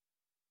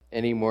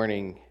any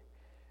morning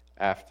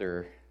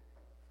after,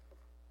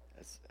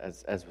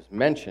 as was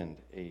mentioned,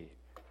 a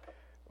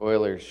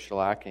Oilers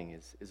shellacking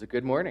is a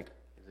good morning.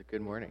 Is a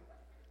good morning.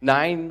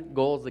 9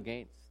 goals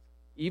against,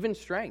 even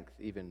strength,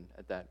 even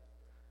at that.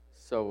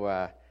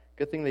 So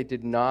good thing they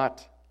did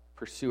not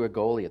pursue a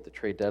goalie at the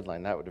trade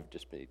deadline. That would have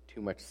just made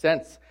too much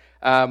sense.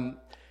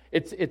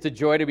 It's a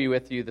joy to be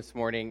with you this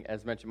morning.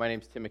 As mentioned, my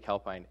name's Tim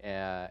McAlpine,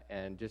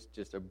 and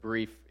just a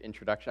brief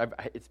introduction.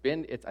 I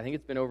think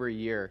it's been over a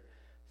year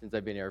since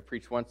I've been here. I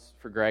preached once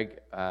for Greg.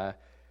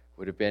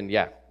 Would have been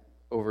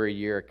over a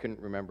year. I couldn't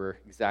remember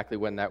exactly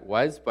when that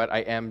was, but I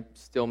am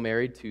still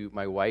married to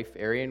my wife,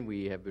 Arian.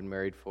 We have been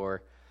married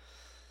for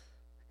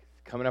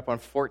coming up on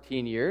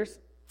 14 years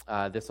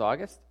this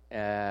August.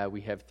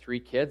 We have 3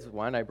 kids.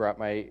 One, I brought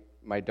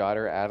my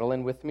daughter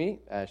Adeline with me.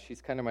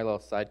 She's kind of my little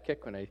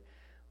sidekick.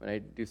 When I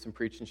do some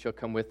preaching, she'll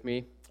come with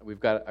me. We've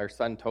got our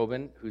son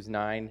Tobin, who's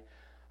 9,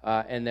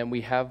 and then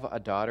we have a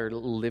daughter,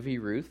 Livy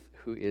Ruth,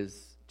 who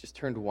is just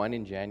turned 1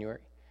 in January.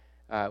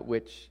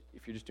 Which,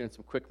 if you're just doing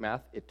some quick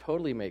math, it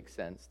totally makes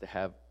sense to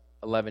have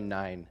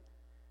 11-9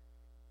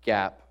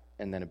 gap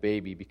and then a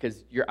baby,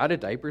 because you're out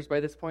of diapers by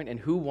this point, and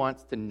who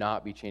wants to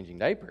not be changing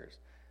diapers?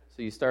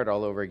 So you start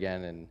all over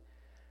again,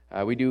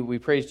 and we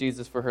praise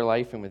Jesus for her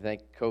life, and we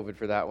thank COVID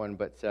for that one.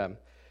 But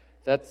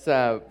that's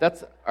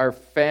our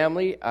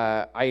family.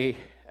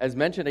 As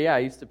mentioned, I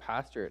used to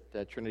pastor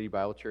at Trinity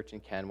Bible Church in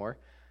Canmore.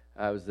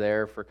 I was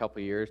there for a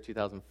couple of years,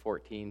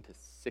 2014 to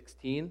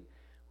 16.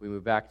 We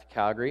moved back to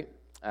Calgary.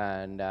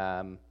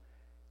 And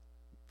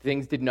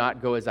things did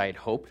not go as I had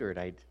hoped or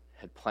I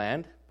had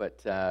planned, but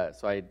so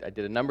I did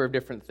a number of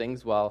different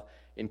things while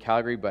in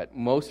Calgary, but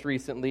most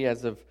recently,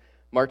 as of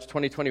March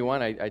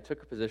 2021, I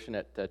took a position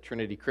at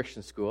Trinity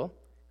Christian School.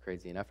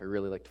 Crazy enough, I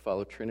really like to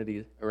follow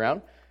Trinity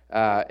around,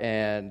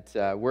 and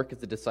work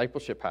as a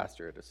discipleship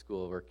pastor at a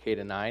school where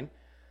K-9.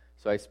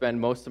 So I spend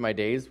most of my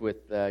days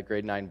with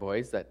grade 9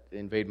 boys that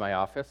invade my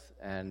office,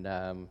 and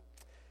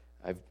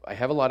I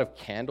have a lot of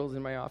candles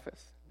in my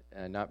office.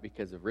 Not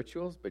because of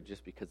rituals, but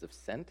just because of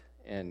scent,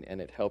 and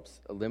it helps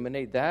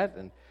eliminate that.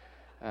 And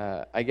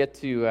I get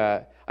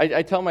to,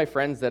 I tell my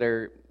friends that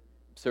are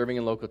serving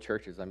in local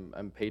churches,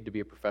 I'm paid to be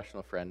a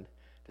professional friend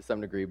to some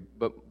degree,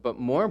 but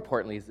more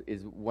importantly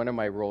is one of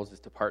my roles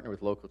is to partner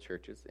with local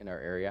churches in our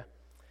area.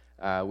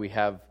 We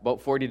have about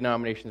 40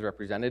 denominations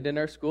represented in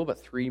our school, but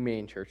 3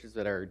 main churches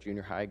that our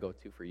junior high go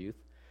to for youth.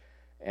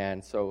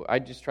 And so I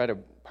just try to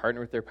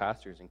partner with their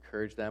pastors,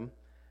 encourage them,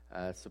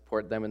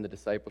 support them in the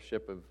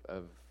discipleship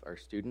of our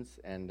students,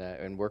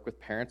 and work with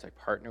parents. I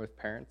partner with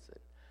parents,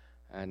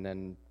 and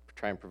then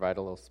try and provide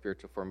a little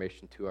spiritual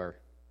formation to our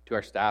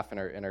staff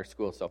and our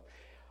school. So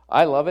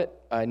I love it.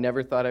 I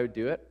never thought I would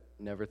do it.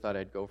 Never thought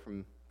I'd go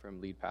from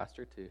lead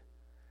pastor to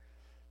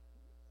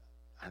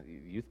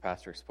youth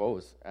pastor, I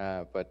suppose.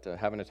 But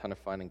having a ton of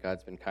fun, and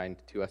God's been kind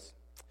to us.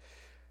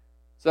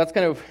 So that's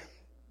kind of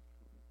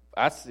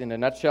us in a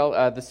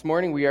nutshell. This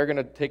morning we are going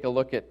to take a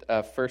look at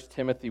 1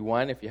 Timothy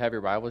 1. If you have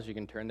your Bibles, you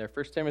can turn there.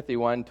 1 Timothy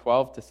 1,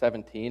 12 to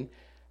 17.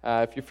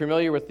 If you're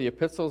familiar with the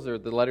epistles or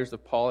the letters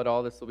of Paul at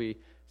all, this will be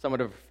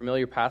somewhat of a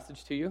familiar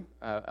passage to you.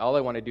 All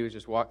I want to do is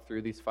just walk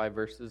through these 5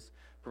 verses,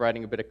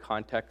 providing a bit of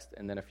context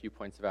and then a few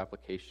points of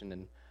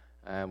application,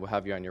 and we'll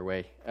have you on your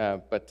way.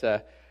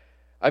 But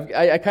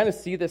I kind of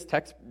see this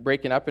text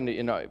breaking up into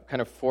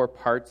kind of 4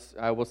 parts.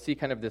 We'll see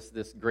kind of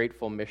this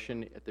grateful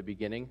mission at the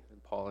beginning.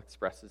 Paul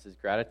expresses his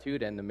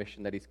gratitude and the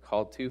mission that he's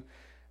called to.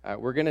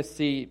 We're going to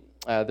see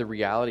the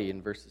reality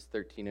in verses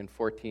 13 and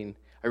 14.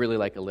 I really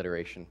like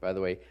alliteration, by the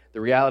way. The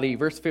reality,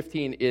 verse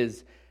 15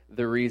 is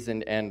the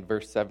reason, and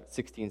verse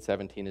 16,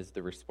 17 is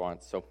the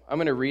response. So I'm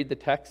going to read the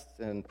text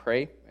and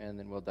pray, and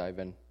then we'll dive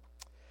in.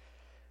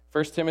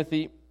 1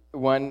 Timothy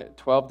 1,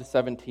 12 to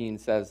 17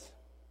 says,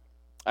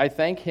 I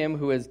thank him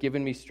who has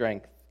given me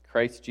strength,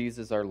 Christ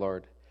Jesus our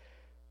Lord,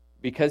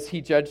 because he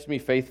judged me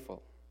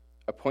faithful,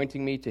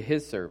 appointing me to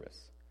his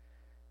service.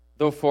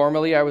 Though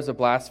formerly I was a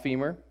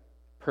blasphemer,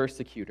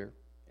 persecutor,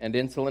 and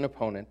insolent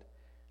opponent,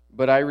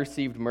 but I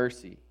received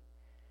mercy,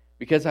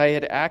 because I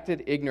had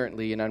acted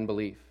ignorantly in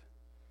unbelief.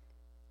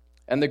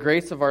 And the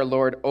grace of our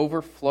Lord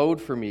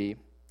overflowed for me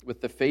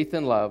with the faith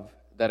and love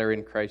that are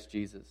in Christ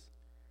Jesus.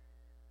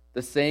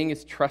 The saying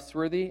is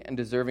trustworthy and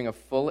deserving of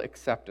full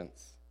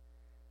acceptance,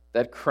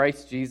 that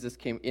Christ Jesus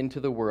came into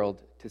the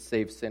world to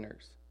save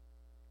sinners,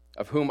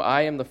 of whom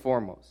I am the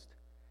foremost.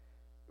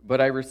 But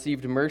I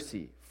received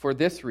mercy for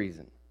this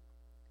reason,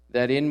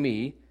 that in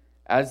me,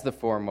 as the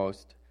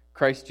foremost,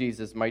 Christ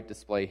Jesus might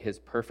display his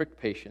perfect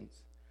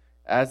patience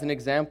as an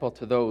example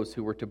to those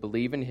who were to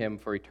believe in him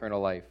for eternal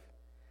life.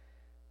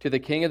 To the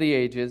King of the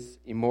ages,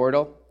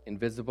 immortal,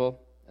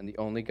 invisible, and the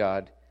only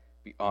God,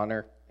 be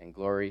honor and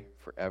glory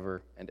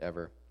forever and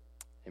ever.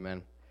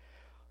 Amen.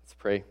 Let's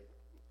pray.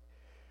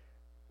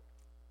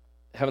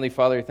 Heavenly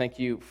Father, thank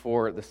you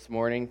for this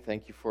morning.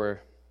 Thank you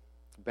for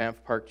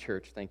Banff Park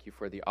Church. Thank you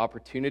for the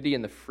opportunity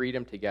and the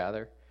freedom to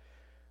gather.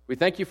 We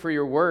thank you for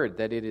your word,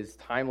 that it is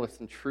timeless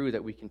and true,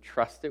 that we can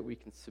trust it, we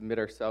can submit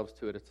ourselves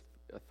to its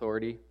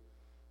authority.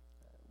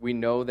 We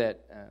know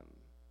that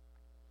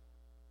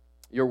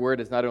Your word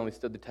has not only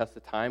stood the test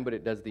of time, but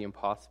it does the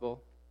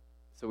impossible.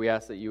 So we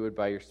ask that you would,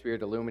 by your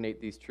Spirit, illuminate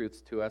these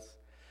truths to us.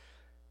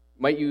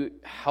 Might you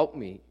help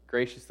me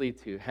graciously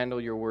to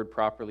handle your word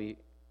properly.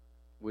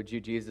 Would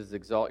you, Jesus,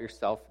 exalt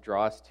yourself,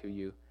 draw us to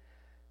you,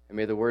 and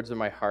may the words of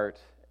my heart,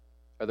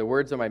 or the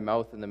words of my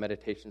mouth and the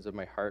meditations of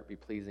my heart be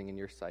pleasing in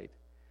your sight.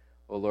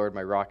 O Lord,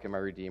 my rock and my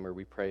redeemer,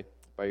 we pray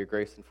by your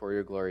grace and for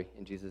your glory.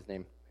 In Jesus'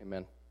 name,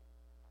 amen.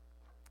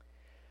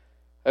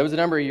 It was a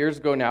number of years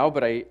ago now,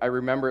 but I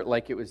remember it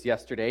like it was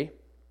yesterday.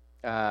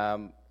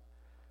 I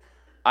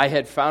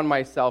had found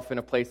myself in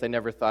a place I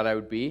never thought I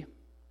would be.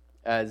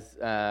 As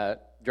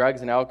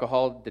drugs and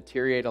alcohol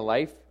deteriorate a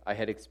life, I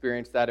had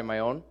experienced that in my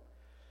own.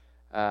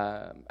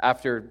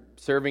 After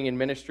serving in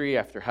ministry,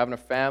 after having a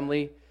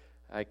family,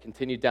 I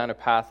continued down a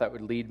path that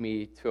would lead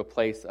me to a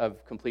place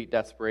of complete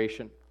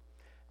desperation,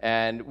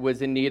 and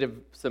was in need of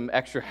some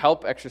extra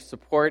help, extra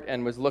support,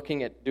 and was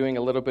looking at doing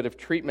a little bit of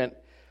treatment.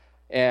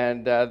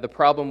 And the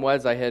problem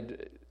was I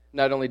had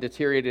not only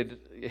deteriorated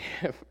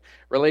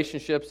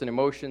relationships and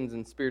emotions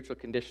and spiritual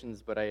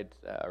conditions, but I had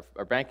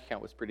our bank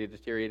account was pretty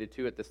deteriorated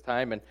too at this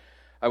time, and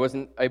I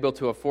wasn't able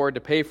to afford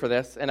to pay for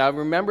this. And I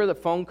remember the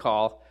phone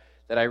call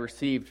that I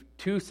received.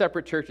 2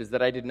 separate churches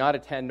that I did not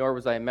attend, nor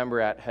was I a member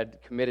at,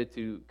 had committed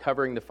to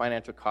covering the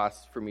financial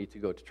costs for me to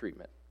go to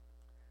treatment.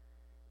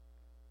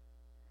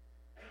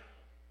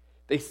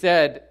 They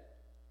said,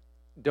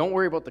 "Don't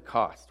worry about the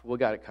cost. We'll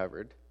got it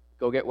covered.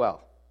 Go get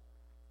well."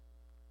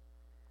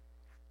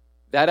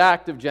 That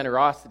act of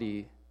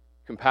generosity,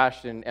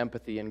 compassion,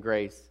 empathy, and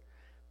grace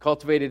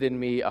cultivated in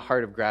me a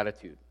heart of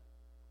gratitude.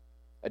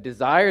 A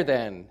desire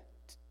then,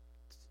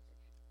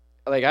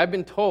 like I've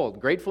been told,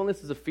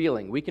 gratefulness is a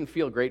feeling. We can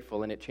feel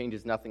grateful and it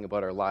changes nothing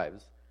about our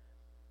lives.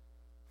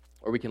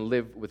 Or we can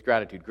live with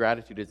gratitude.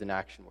 Gratitude is an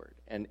action word.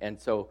 And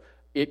so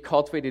it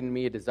cultivated in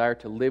me a desire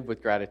to live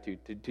with gratitude,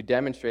 to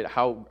demonstrate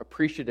how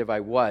appreciative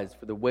I was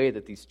for the way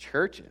that these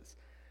churches,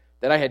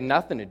 that I had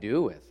nothing to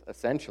do with,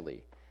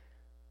 essentially,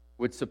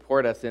 would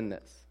support us in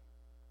this.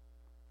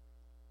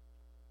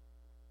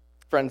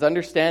 Friends,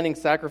 understanding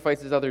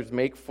sacrifices others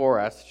make for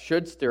us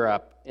should stir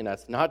up in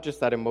us not just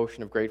that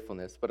emotion of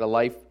gratefulness, but a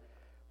life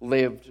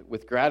lived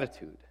with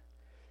gratitude.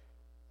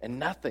 And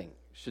nothing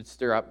should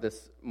stir up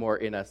this more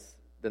in us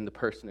than the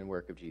person and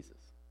work of Jesus.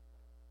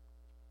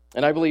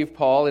 And I believe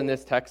Paul in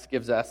this text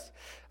gives us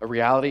a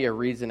reality, a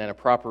reason, and a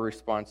proper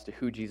response to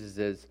who Jesus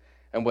is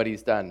and what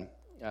he's done.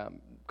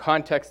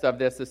 Context of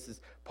this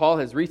is Paul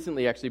has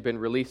recently actually been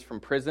released from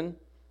prison.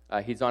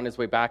 He's on his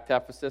way back to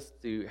Ephesus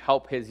to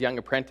help his young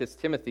apprentice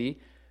Timothy,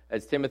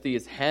 as Timothy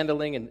is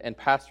handling and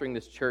pastoring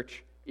this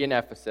church in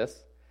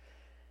Ephesus.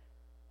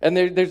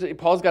 And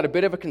Paul's got a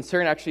bit of a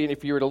concern, actually, and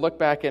if you were to look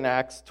back in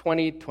Acts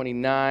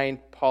 20-29,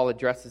 Paul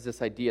addresses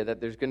this idea that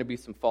there's going to be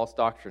some false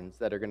doctrines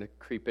that are going to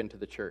creep into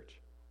the church.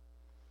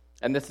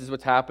 And this is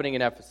what's happening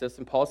in Ephesus,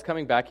 and Paul's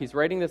coming back. He's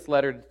writing this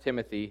letter to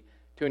Timothy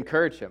to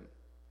encourage him.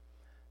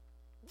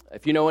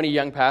 If you know any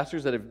young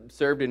pastors that have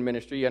served in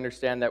ministry, you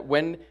understand that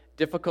when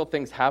difficult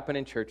things happen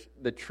in church,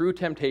 the true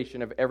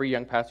temptation of every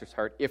young pastor's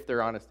heart, if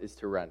they're honest, is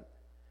to run.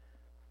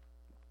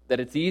 That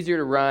it's easier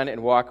to run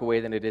and walk away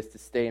than it is to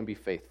stay and be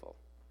faithful.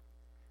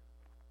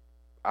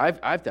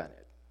 I've done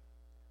it.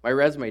 My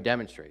resume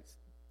demonstrates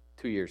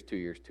 2 years, 2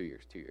 years, 2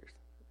 years, 2 years,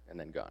 and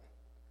then gone.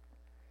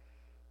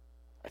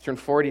 I turned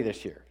 40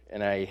 this year,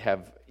 and I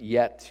have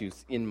yet to,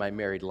 in my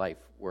married life,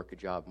 work a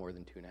job more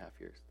than 2.5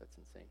 years. That's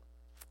insane.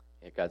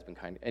 Yeah, God's been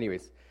kind.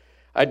 Anyways,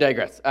 I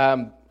digress.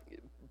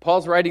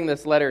 Paul's writing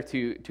this letter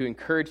to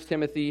encourage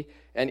Timothy,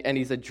 and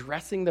he's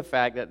addressing the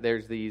fact that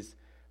there's these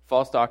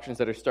false doctrines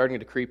that are starting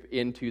to creep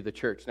into the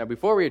church. Now,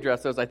 before we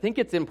address those, I think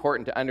it's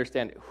important to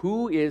understand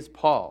who is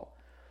Paul.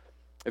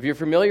 If you're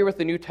familiar with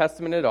the New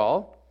Testament at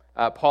all,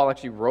 Paul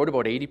actually wrote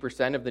about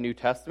 80% of the New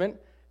Testament.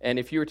 And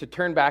if you were to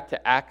turn back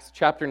to Acts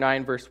chapter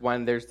 9, verse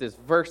 1, there's this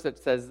verse that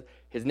says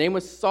his name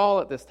was Saul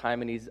at this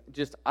time, and he's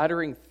just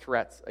uttering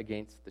threats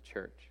against the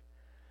church.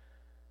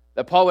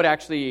 That Paul would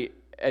actually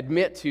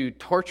admit to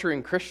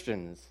torturing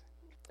Christians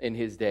in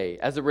his day.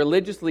 As a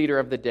religious leader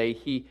of the day,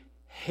 he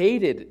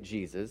hated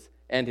Jesus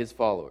and his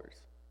followers.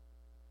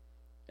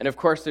 And of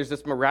course, there's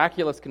this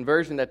miraculous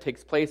conversion that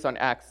takes place in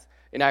Acts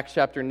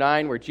chapter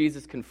 9, where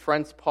Jesus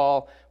confronts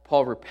Paul.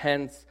 Paul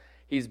repents.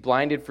 He's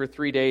blinded for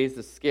 3 days.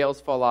 The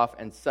scales fall off,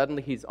 and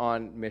suddenly he's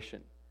on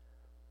mission.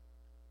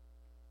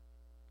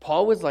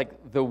 Paul was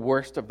like the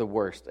worst of the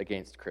worst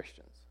against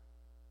Christians.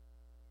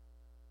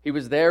 He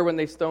was there when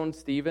they stoned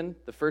Stephen,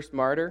 the first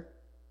martyr.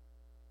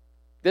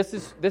 This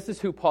is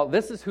who Paul,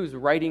 this is who's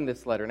writing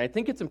this letter. And I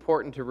think it's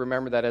important to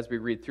remember that as we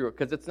read through it,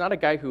 because it's not a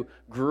guy who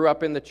grew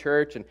up in the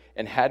church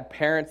and had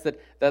parents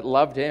that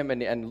loved him,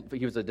 and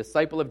he was a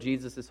disciple of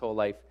Jesus his whole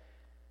life.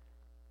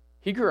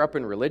 He grew up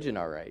in religion,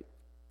 all right,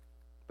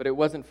 but it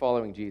wasn't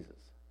following Jesus.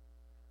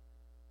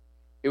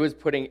 It was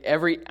putting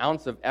every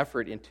ounce of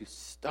effort into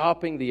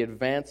stopping the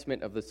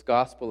advancement of this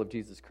gospel of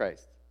Jesus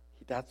Christ.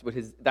 That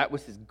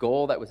was his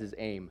goal, that was his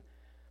aim.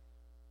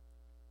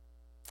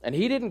 And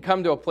he didn't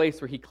come to a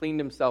place where he cleaned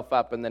himself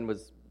up and then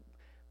was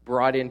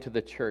brought into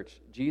the church,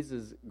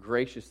 Jesus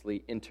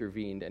graciously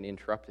intervened and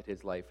interrupted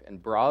his life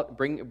and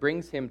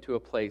brings him to a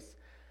place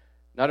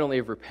not only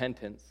of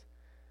repentance,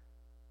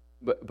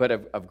 but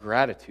of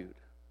gratitude.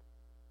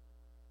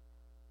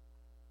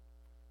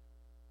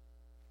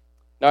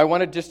 Now, I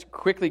want to just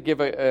quickly give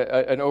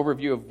an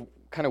overview of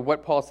kind of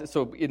what Paul says.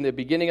 So in the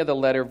beginning of the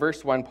letter,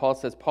 verse 1, Paul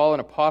says, Paul, an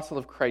apostle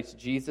of Christ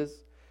Jesus,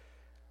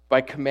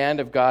 by command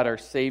of God our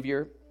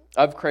Savior,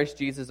 of Christ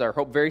Jesus our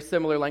hope. Very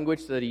similar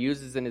language that he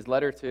uses in his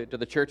letter to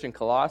the church in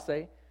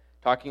Colossae,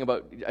 talking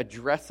about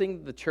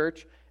addressing the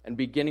church and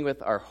beginning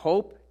with our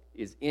hope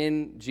is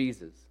in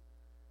Jesus.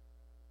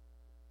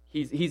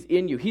 He's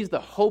in you. He's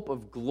the hope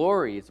of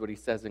glory, is what he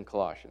says in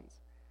Colossians.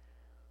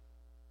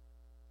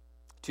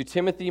 To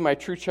Timothy, my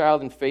true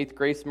child in faith,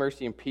 grace,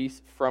 mercy, and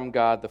peace from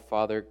God the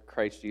Father,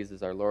 Christ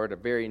Jesus our Lord. A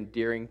very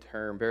endearing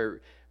term,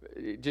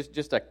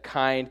 just a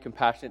kind,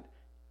 compassionate.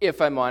 If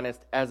I'm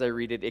honest, as I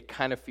read it, it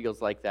kind of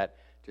feels like that,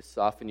 just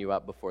soften you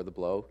up before the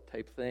blow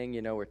type thing,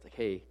 where it's like,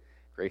 hey,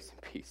 grace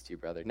and peace to you,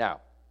 brother. Now,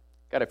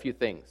 I got a few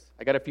things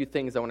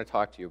I want to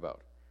talk to you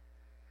about.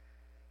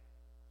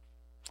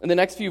 In the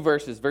next few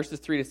verses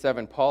 3 to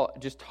 7, Paul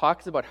just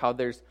talks about how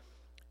there's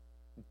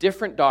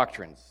different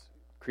doctrines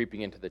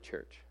creeping into the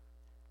church.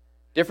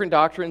 Different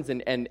doctrines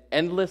and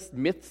endless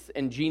myths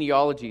and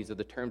genealogies are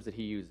the terms that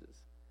he uses.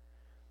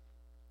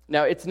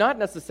 Now, it's not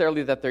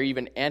necessarily that they're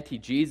even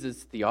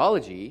anti-Jesus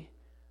theology,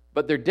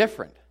 but they're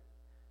different.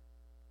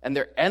 And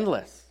they're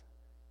endless.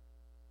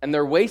 And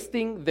they're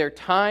wasting their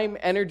time,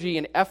 energy,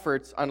 and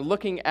efforts on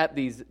looking at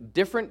these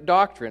different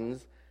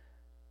doctrines,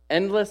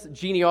 endless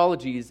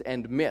genealogies,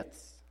 and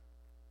myths.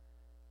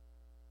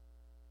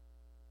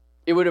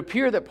 It would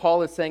appear that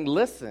Paul is saying,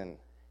 listen,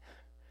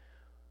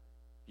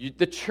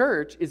 the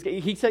church is,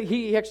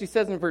 he actually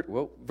says in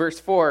verse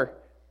 4,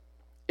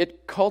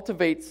 it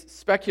cultivates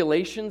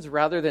speculations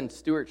rather than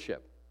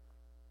stewardship.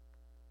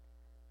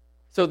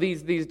 So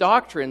these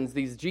doctrines,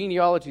 these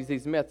genealogies,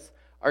 these myths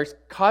are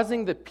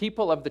causing the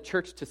people of the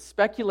church to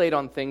speculate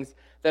on things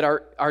that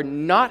are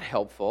not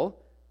helpful.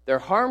 They're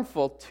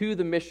harmful to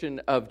the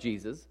mission of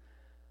Jesus.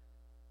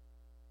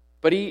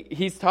 But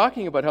he's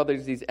talking about how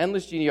there's these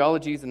endless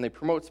genealogies and they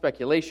promote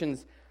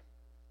speculations.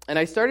 And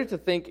I started to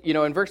think,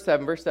 in verse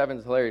 7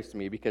 is hilarious to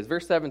me because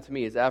verse 7 to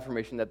me is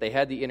affirmation that they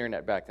had the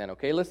internet back then.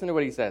 Okay, listen to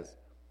what he says.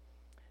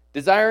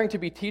 Desiring to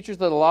be teachers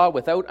of the law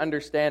without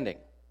understanding.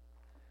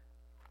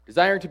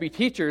 Desiring to be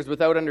teachers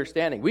without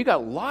understanding. We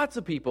got lots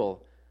of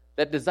people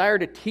that desire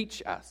to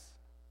teach us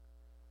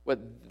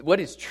what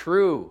is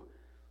true,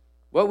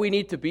 what we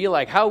need to be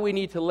like, how we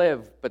need to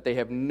live, but they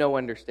have no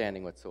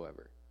understanding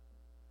whatsoever.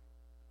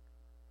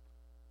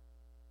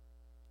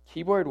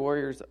 Keyboard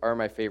warriors are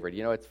my favorite.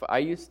 I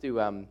used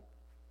to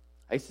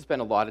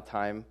spend a lot of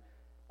time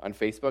on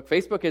Facebook.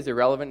 Facebook is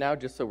irrelevant now,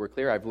 just so we're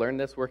clear. I've learned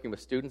this working with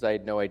students. I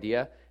had no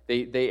idea.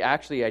 They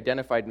actually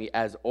identified me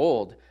as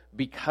old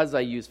because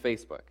I use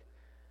Facebook.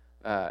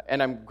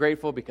 And I'm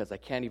grateful because I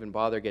can't even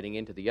bother getting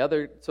into the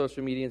other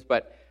social medias.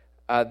 But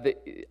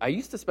I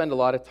used to spend a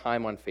lot of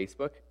time on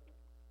Facebook,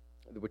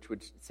 which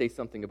would say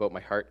something about my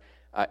heart,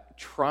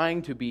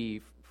 trying to be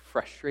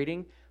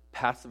frustrating,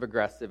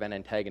 passive-aggressive, and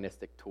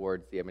antagonistic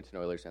towards the Edmonton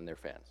Oilers and their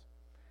fans.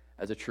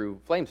 As a true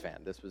Flames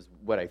fan, this was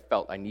what I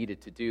felt I needed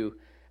to do.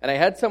 And I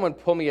had someone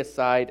pull me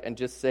aside and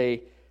just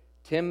say,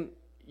 Tim,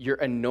 you're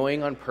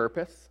annoying on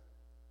purpose.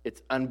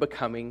 It's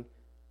unbecoming.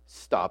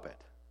 Stop it.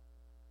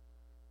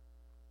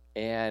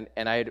 And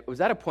I was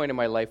at a point in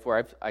my life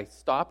where I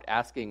stopped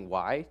asking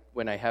why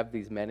when I have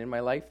these men in my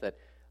life that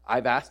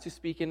I've asked to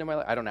speak into my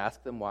life. I don't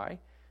ask them why.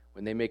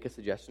 When they make a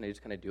suggestion, I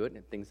just kind of do it,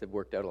 and things have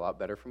worked out a lot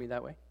better for me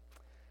that way.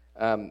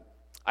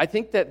 I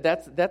think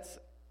that's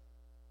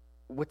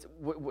what's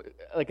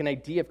like an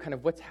idea of kind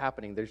of what's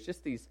happening. There's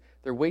just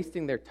they're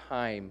wasting their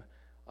time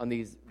on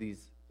these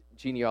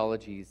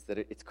genealogies that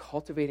it's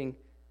cultivating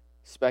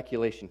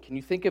speculation. Can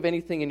you think of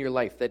anything in your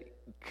life that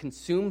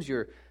consumes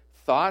your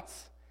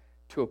thoughts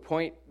to a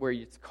point where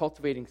it's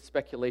cultivating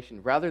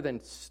speculation rather than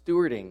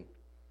stewarding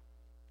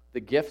the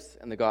gifts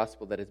and the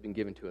gospel that has been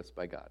given to us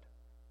by God?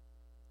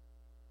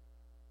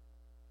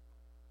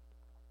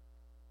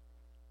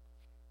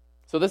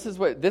 So this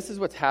is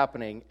what's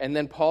happening, and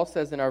then Paul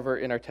says in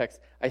our text,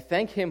 I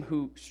thank him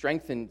who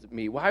strengthened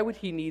me. Why would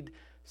he need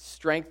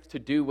strength to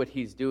do what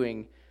he's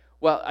doing?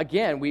 Well,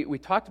 again, we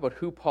talked about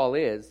who Paul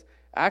is.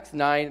 Acts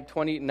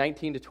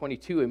 19 to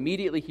 22,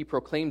 immediately he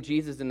proclaimed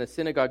Jesus in the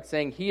synagogue,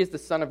 saying, he is the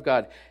Son of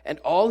God. And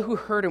all who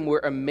heard him were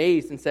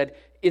amazed and said,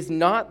 is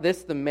not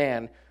this the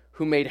man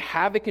who made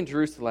havoc in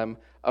Jerusalem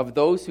of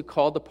those who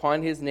called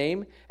upon his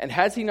name? And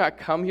has he not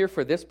come here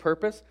for this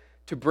purpose,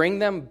 to bring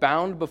them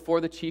bound before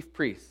the chief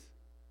priests?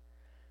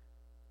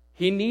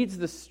 He needs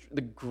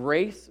the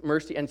grace,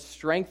 mercy, and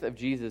strength of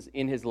Jesus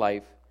in his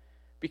life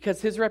because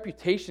his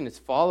reputation is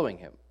following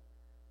him.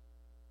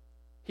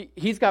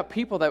 He's got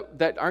people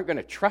that aren't going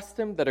to trust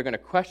him, that are going to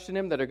question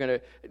him, that are going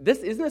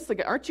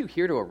to... aren't you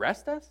here to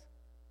arrest us?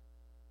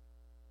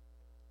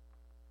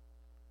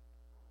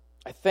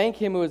 I thank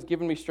him who has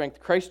given me strength,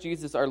 Christ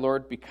Jesus our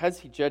Lord, because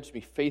he judged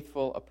me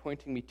faithful,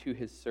 appointing me to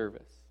his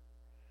service.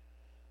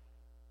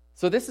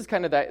 So this is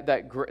kind of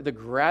the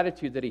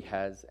gratitude that he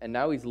has, and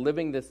now he's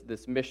living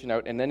this mission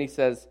out. And then he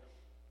says,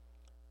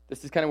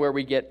 this is kind of where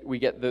we get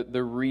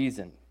the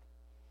reason.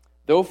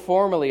 Though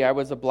formerly I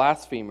was a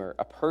blasphemer,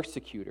 a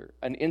persecutor,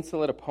 an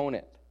insolent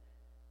opponent,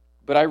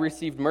 but I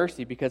received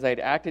mercy because I had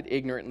acted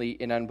ignorantly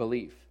in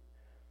unbelief.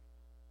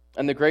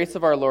 And the grace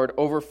of our Lord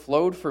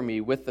overflowed for me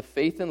with the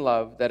faith and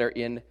love that are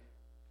in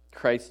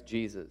Christ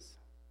Jesus.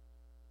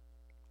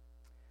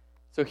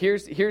 So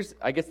here's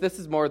I guess this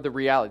is more the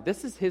reality.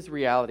 This is his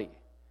reality.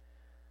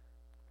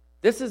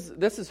 This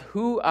is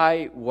who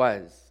I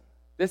was.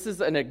 This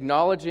is an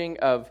acknowledging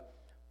of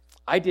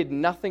I did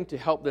nothing to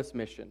help this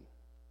mission.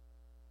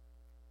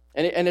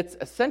 And it's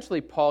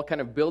essentially Paul kind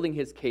of building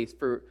his case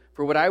for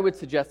what I would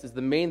suggest is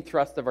the main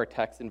thrust of our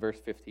text in verse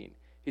 15.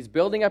 He's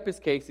building up his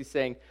case. He's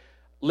saying,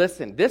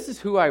 listen, this is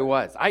who I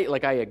was. I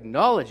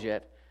acknowledge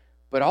it,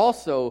 but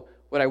also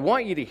what I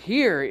want you to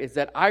hear is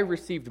that I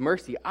received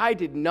mercy. I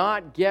did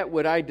not get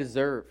what I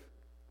deserve.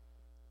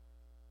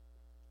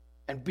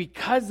 And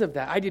because of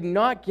that, I did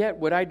not get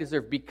what I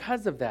deserve.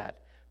 Because of that,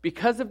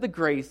 because of the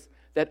grace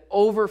that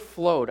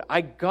overflowed,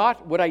 I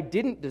got what I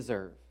didn't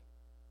deserve.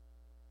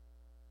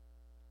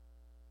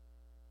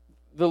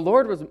 The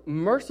Lord was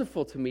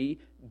merciful to me,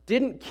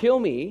 didn't kill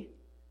me,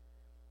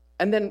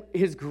 and then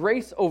his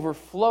grace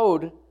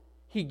overflowed.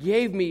 He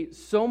gave me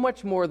so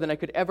much more than I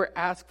could ever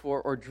ask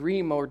for or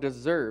dream or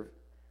deserve.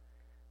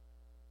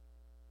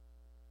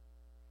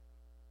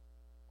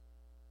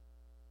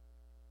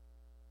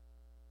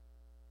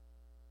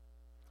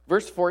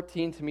 Verse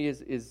 14 to me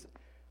is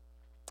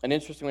an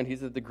interesting one. He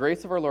said, the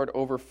grace of our Lord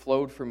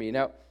overflowed for me.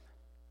 Now,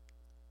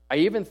 I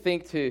even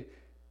think to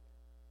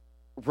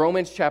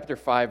Romans chapter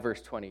 5,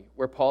 verse 20,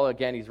 where Paul,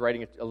 again, he's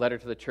writing a letter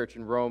to the church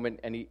in Rome,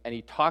 and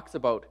he talks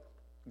about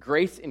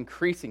grace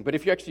increasing. But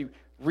if you actually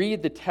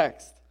read the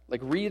text, like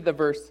read the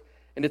verse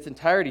in its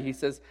entirety, he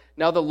says,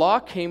 now the law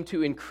came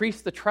to increase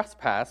the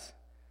trespass,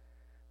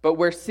 but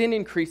where sin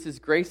increases,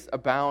 grace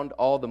abound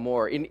all the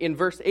more. In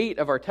verse 8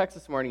 of our text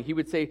this morning, he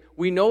would say,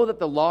 we know that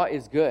the law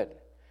is good.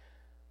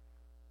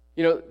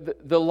 You know,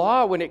 the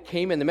law, when it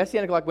came in, the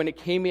Messianic law, when it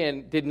came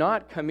in, did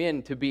not come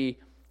in to be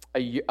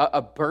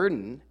a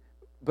burden,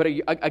 but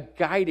a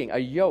guiding, a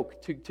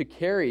yoke to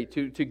carry,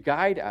 to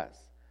guide us.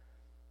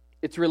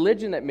 It's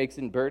religion that makes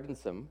it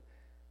burdensome.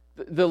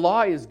 The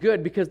law is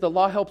good because the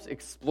law helps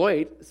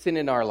exploit sin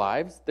in our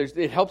lives.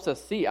 It helps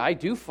us see, I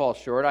do fall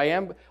short.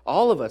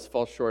 All of us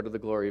fall short of the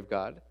glory of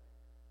God.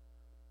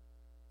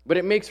 But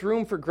it makes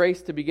room for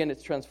grace to begin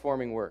its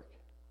transforming work.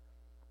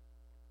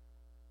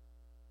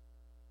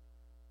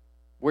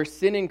 Where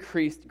sin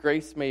increased,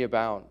 grace may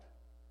abound.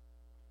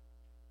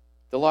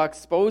 The law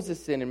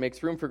exposes sin and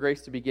makes room for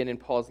grace to begin in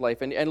Paul's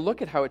life. And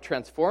look at how it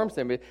transforms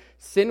him.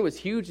 Sin was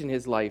huge in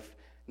his life.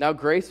 Now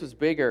grace was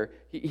bigger.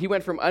 He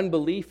went from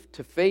unbelief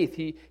to faith.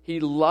 He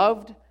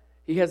loved.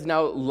 He has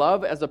now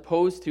love as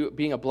opposed to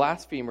being a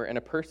blasphemer and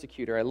a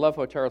persecutor. I love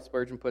how Charles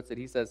Spurgeon puts it.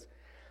 He says,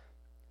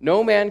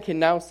 no man can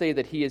now say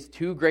that he is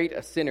too great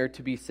a sinner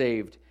to be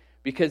saved,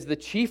 because the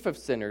chief of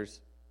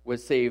sinners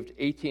was saved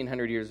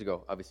 1,800 years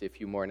ago. Obviously a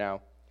few more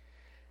now.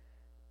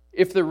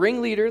 If the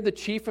ringleader, the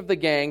chief of the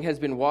gang, has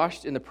been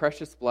washed in the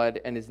precious blood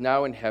and is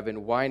now in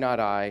heaven, why not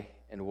I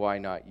and why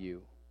not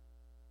you?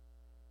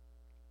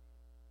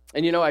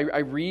 And you know,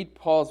 I read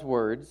Paul's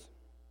words,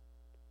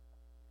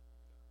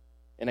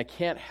 and I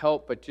can't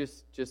help but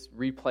just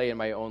replay in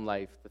my own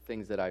life the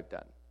things that I've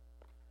done.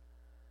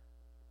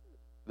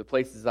 The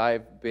places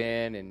I've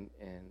been and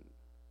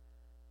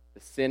the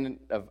sin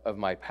of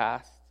my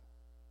past.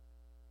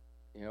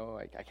 You know,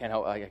 I can't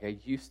help, I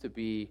used to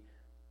be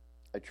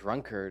a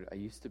drunkard. I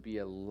used to be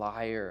a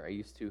liar. I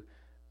used to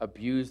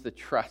abuse the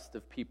trust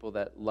of people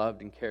that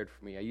loved and cared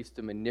for me. I used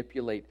to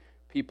manipulate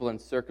people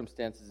and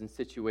circumstances and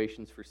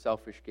situations for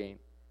selfish gain.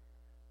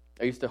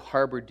 I used to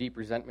harbor deep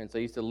resentments. I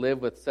used to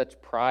live with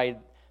such pride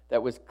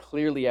that was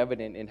clearly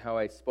evident in how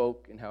I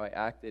spoke and how I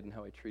acted and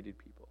how I treated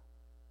people.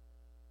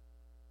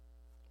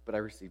 But I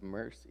received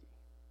mercy.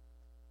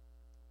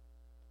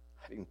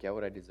 I didn't get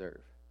what I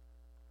deserve.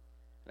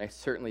 And I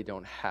certainly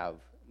don't have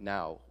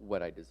now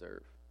what I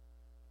deserve.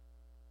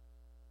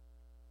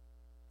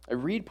 I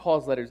read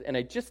Paul's letters, and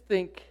I just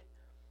think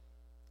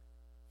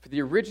for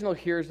the original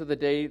hearers of the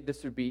day,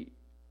 this would be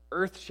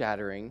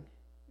earth-shattering,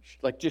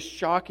 like just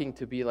shocking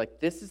to be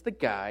like, this is the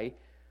guy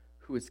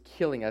who is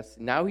killing us.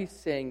 Now he's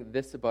saying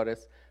this about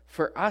us.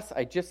 For us,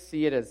 I just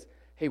see it as,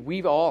 hey,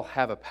 we all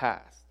have a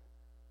past.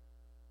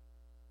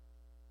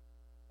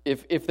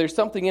 If there's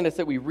something in us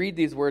that we read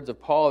these words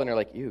of Paul and are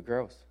like, ew,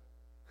 gross.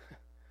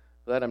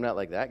 Glad I'm not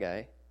like that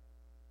guy.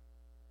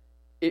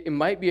 It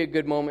might be a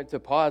good moment to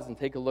pause and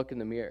take a look in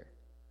the mirror.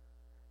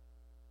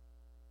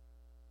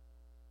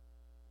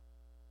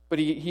 But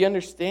he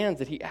understands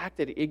that he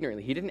acted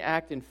ignorantly. He didn't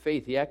act in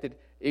faith. He acted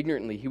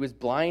ignorantly. He was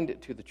blind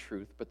to the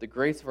truth, but the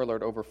grace of our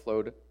Lord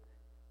overflowed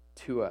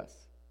to us,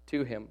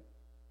 to him.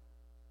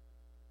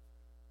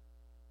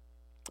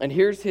 And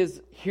here's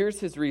his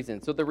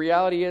reason. So the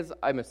reality is,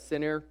 I'm a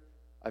sinner.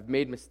 I've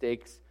made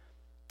mistakes.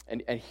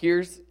 And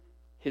here's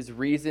his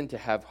reason to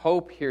have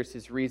hope. Here's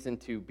his reason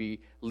to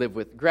live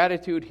with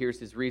gratitude. Here's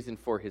his reason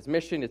for his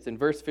mission. It's in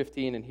verse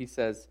 15, and he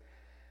says,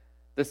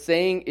 the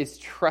saying is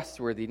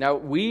trustworthy. Now,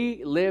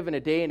 we live in a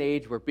day and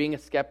age where being a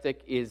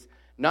skeptic is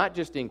not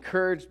just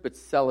encouraged, but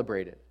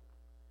celebrated.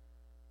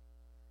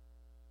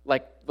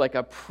 Like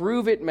a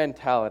prove-it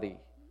mentality.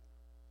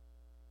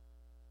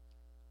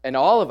 And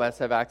all of us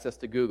have access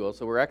to Google,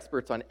 so we're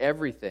experts on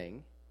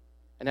everything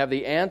and have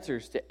the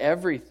answers to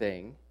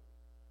everything.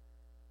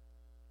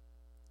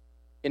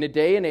 In a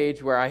day and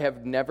age where I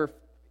have never,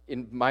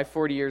 in my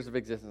 40 years of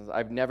existence,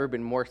 I've never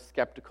been more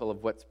skeptical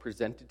of what's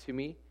presented to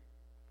me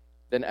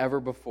than ever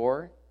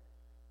before,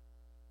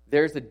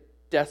 there's a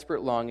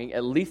desperate longing,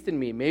 at least in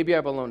me, maybe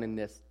I'm alone in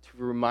this, to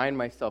remind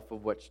myself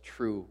of what's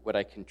true, what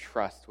I can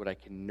trust, what I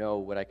can know,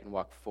 what I can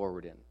walk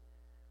forward in.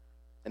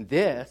 And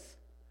this,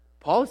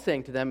 Paul is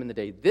saying to them in the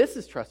day, this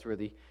is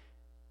trustworthy.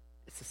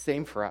 It's the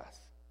same for us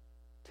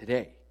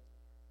today.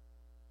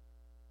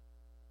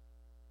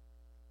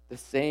 The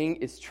saying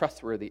is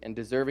trustworthy and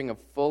deserving of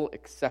full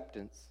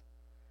acceptance,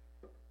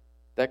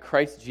 that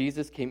Christ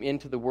Jesus came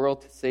into the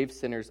world to save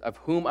sinners, of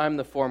whom I'm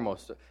the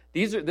foremost.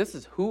 This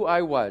is who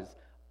I was.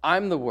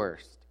 I'm the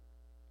worst.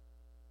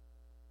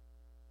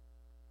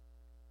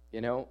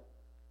 You know,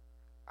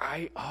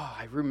 I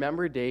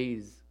remember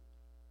days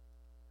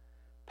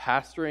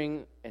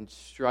pastoring and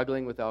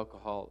struggling with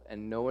alcohol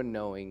and no one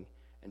knowing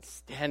and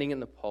standing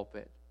in the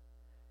pulpit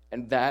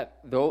and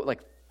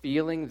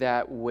feeling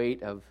that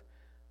weight of,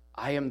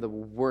 I am the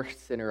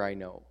worst sinner I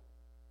know.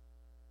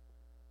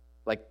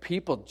 Like,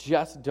 people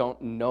just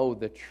don't know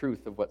the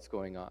truth of what's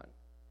going on.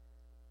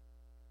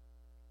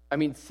 I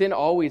mean, sin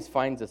always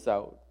finds us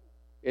out.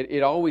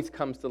 It always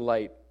comes to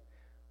light.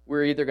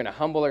 We're either going to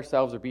humble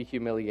ourselves or be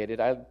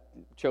humiliated. I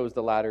chose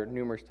the latter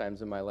numerous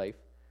times in my life.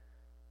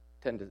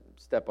 Tend to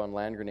step on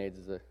land grenades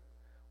as a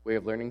way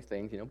of learning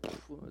things. It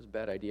was a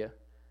bad idea.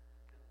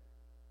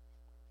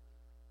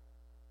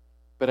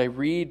 But I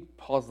read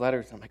Paul's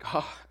letters, and I'm like,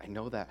 I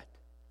know that.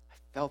 I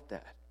felt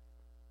that.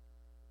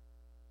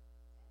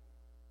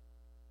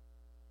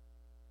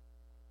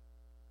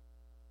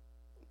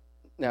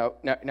 Now,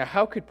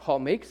 how could Paul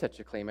make such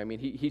a claim? I mean,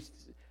 he's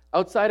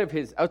outside of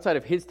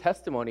his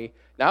testimony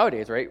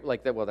nowadays, right?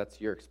 Like that. Well,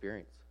 that's your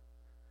experience.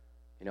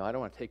 I don't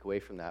want to take away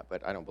from that,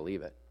 but I don't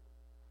believe it.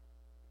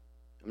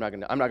 I'm not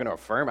going to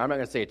affirm. I'm not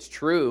going to say it's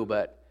true,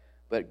 but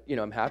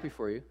I'm happy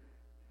for you.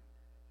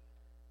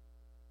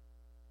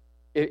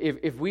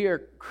 If we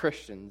are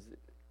Christians,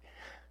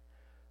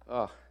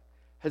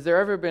 has there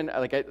ever been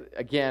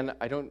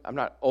I'm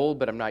not old,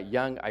 but I'm not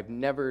young. I've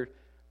never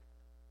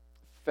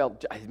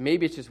felt,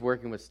 maybe it's just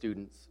working with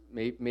students,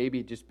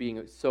 maybe just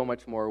being so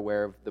much more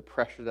aware of the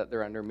pressure that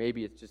they're under,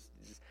 maybe it's just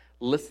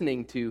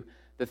listening to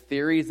the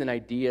theories and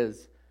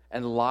ideas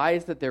and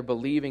lies that they're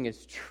believing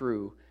is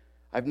true.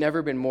 I've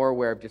never been more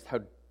aware of just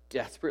how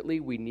desperately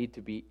we need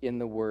to be in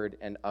the Word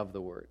and of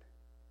the Word.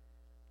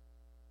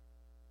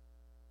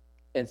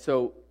 And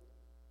so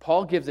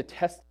Paul gives a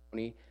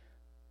testimony,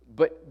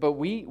 but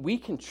we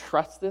can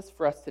trust this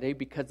for us today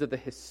because of the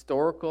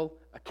historical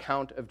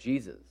account of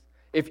Jesus.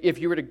 If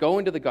you were to go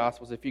into the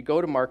Gospels, if you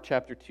go to Mark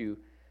chapter 2,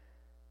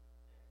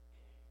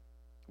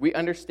 we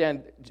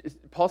understand,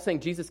 Paul's saying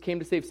Jesus came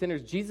to save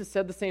sinners. Jesus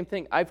said the same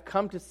thing. I've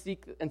come to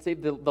seek and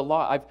save the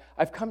law.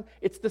 I've come,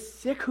 it's the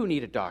sick who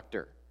need a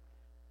doctor.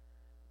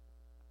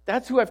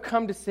 That's who I've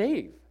come to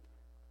save.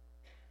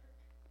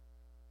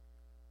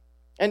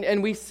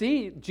 And we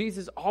see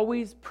Jesus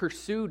always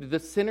pursued the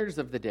sinners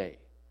of the day.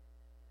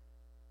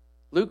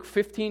 Luke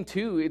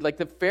 15:2, like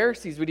the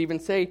Pharisees would even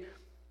say,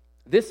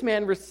 this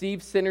man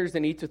receives sinners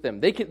and eats with them.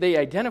 They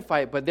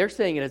identify it, but they're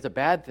saying it as a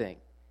bad thing.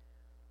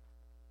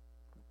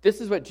 This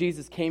is what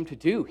Jesus came to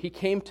do. He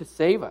came to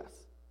save us.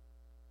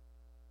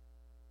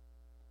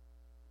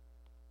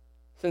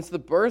 Since the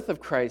birth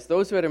of Christ,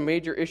 those who had a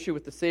major issue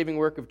with the saving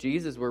work of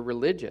Jesus were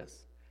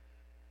religious.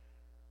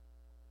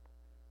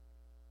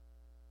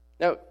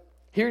 Now,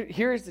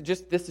 this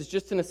is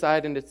just an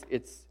aside, and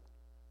it's.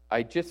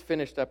 I just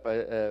finished up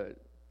I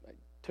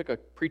took a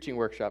preaching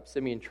workshop,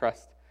 Simeon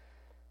Trust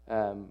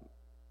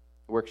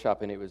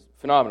workshop, and it was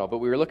phenomenal. But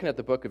we were looking at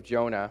the book of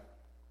Jonah,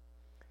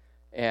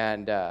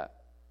 and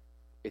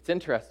it's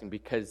interesting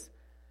because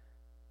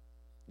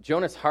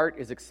Jonah's heart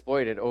is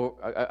exploited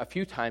a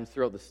few times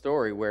throughout the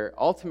story, where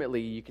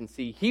ultimately you can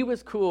see he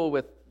was cool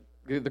with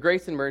the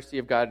grace and mercy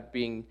of God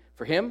being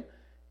for him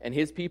and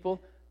his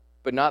people,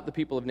 but not the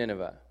people of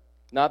Nineveh,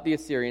 not the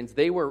Assyrians.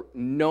 They were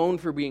known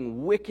for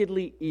being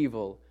wickedly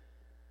evil.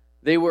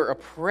 They were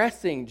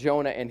oppressing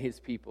Jonah and his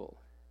people.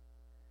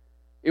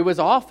 It was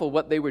awful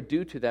what they would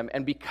do to them,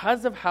 and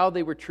because of how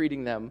they were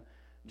treating them,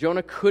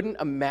 Jonah couldn't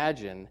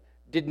imagine,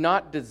 did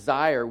not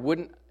desire,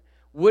 would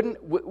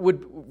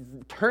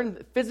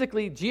turn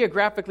physically,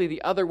 geographically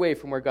the other way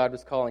from where God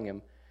was calling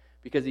him,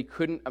 because he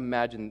couldn't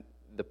imagine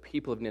the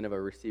people of Nineveh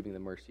receiving the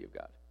mercy of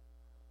God.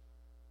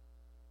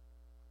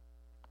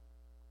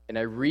 And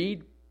I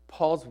read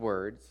Paul's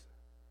words,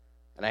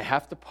 and I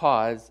have to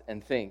pause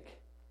and think,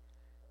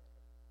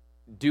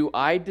 do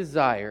I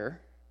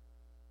desire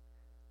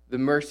the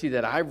mercy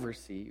that I've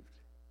received,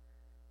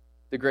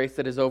 the grace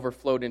that has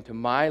overflowed into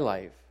my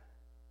life,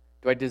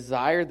 do I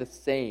desire the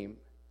same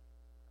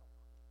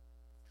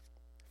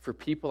for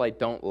people I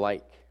don't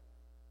like?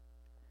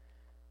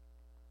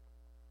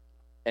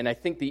 And I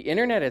think the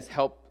internet has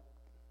helped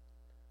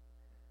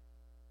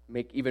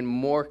make even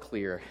more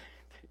clear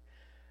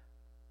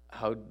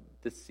how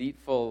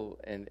deceitful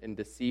and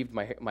deceived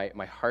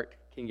my heart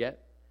can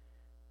get.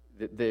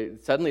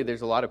 Suddenly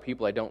there's a lot of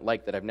people I don't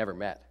like that I've never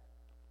met.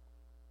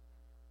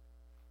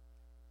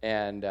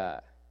 And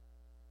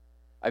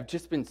I've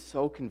just been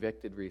so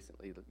convicted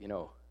recently,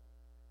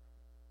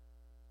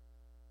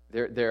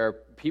 there are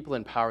people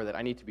in power that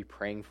I need to be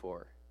praying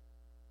for.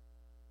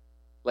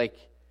 Like,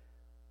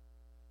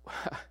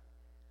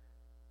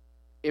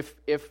 if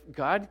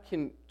God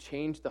can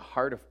change the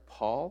heart of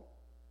Paul,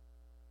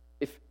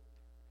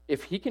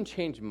 if he can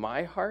change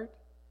my heart,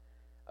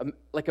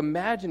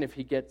 imagine if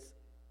he gets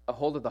a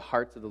hold of the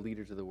hearts of the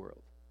leaders of the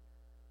world.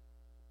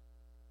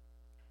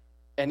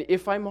 And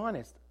if I'm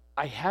honest,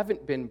 I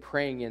haven't been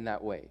praying in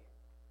that way.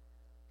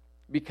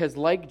 Because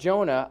like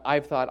Jonah,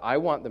 I've thought, I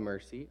want the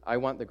mercy, I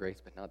want the grace,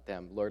 but not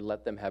them. Lord,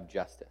 let them have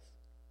justice.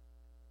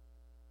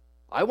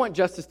 I want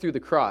justice through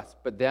the cross,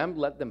 but them,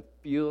 let them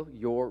feel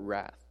your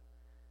wrath.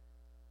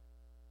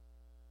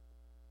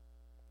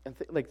 And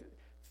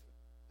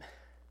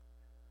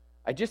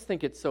I just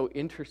think it's so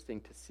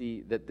interesting to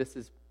see that this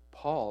is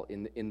Paul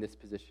in this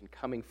position,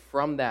 coming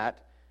from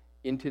that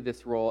into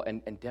this role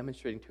and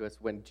demonstrating to us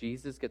when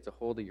Jesus gets a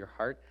hold of your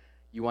heart,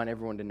 you want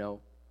everyone to know.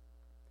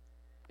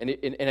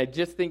 And I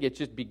just think it'd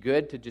just be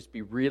good to just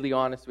be really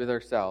honest with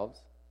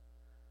ourselves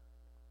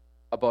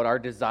about our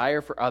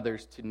desire for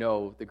others to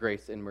know the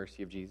grace and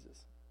mercy of Jesus.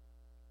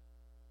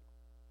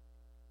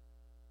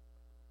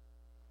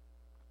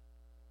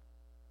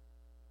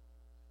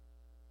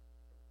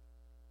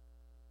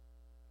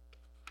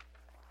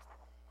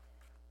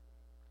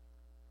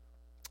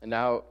 And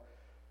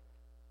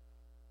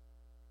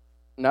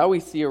now we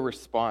see a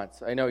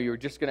response. I know you were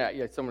just going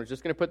to, someone was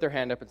just going to put their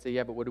hand up and say,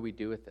 yeah, but what do we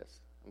do with this?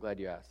 I'm glad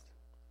you asked.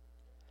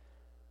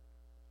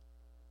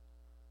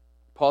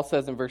 Paul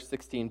says in verse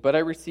 16, but I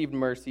received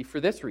mercy for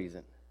this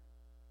reason,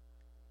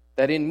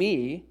 that in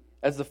me,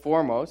 as the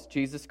foremost,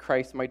 Jesus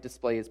Christ might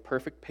display his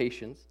perfect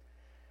patience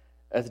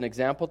as an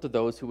example to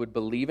those who would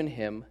believe in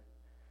him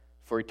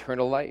for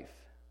eternal life.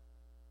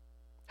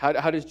 How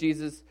does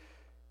Jesus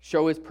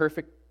show his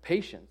perfect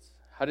patience?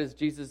 How does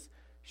Jesus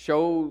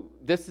show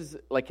this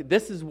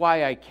is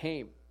why I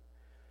came?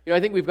 I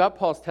think we've got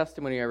Paul's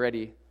testimony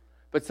already,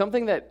 but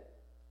something that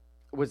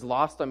was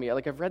lost on me,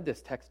 I've read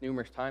this text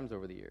numerous times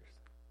over the years.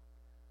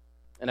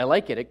 And I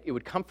like it. It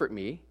would comfort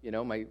me.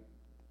 The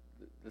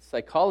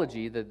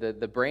psychology,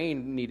 the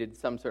brain needed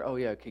some sort of, oh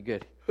yeah, okay,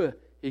 good.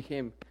 He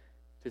came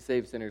to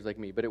save sinners like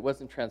me, but it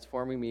wasn't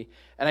transforming me.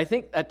 And I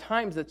think at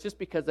times that's just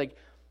because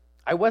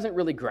I wasn't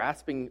really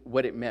grasping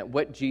what it meant,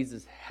 what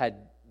Jesus had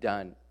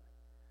done,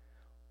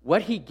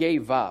 what he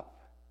gave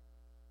up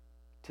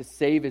to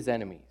save his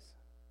enemies.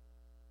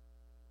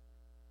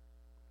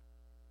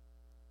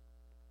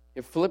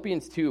 In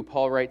Philippians 2,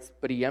 Paul writes,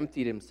 but he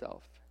emptied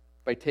himself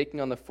by taking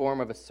on the form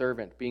of a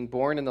servant, being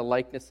born in the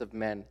likeness of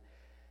men.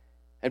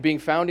 And being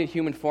found in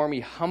human form,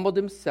 he humbled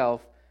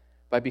himself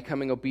by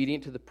becoming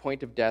obedient to the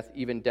point of death,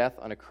 even death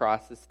on a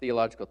cross. This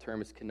theological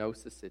term is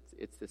kenosis.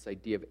 It's this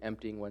idea of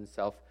emptying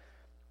oneself.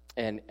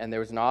 And there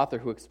was an author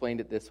who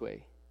explained it this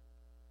way.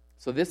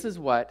 So this is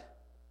what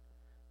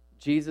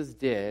Jesus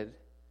did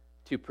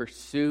to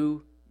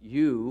pursue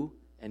you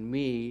and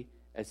me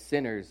as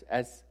sinners,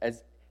 as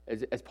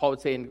Paul would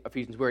say in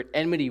Ephesians, we're at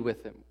enmity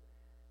with him.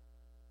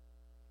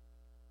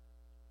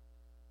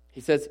 He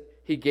says,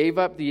 he gave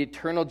up the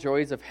eternal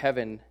joys of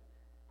heaven,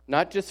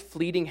 not just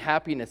fleeting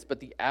happiness,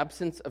 but the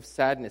absence of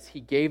sadness. He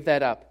gave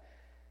that up.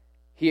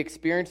 He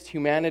experienced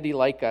humanity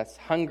like us,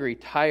 hungry,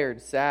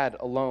 tired, sad,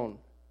 alone.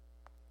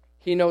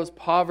 He knows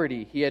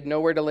poverty. He had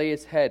nowhere to lay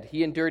his head.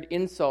 He endured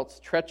insults,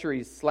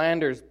 treacheries,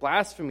 slanders,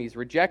 blasphemies,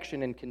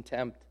 rejection, and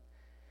contempt.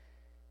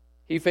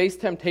 He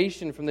faced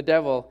temptation from the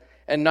devil,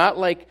 and not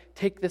like,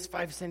 take this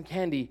 5-cent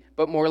candy,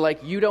 but more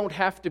like, you don't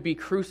have to be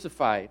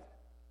crucified.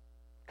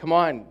 Come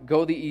on,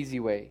 go the easy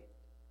way.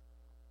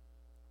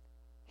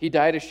 He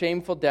died a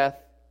shameful death.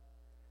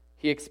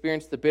 He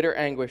experienced the bitter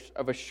anguish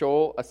of a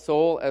soul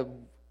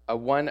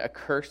one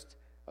accursed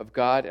of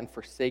God and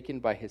forsaken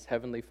by his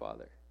heavenly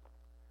Father.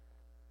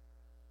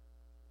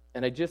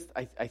 And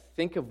I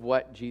think of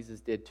what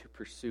Jesus did to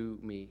pursue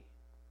me.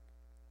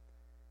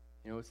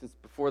 Since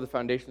before the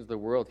foundations of the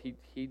world,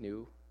 he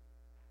knew.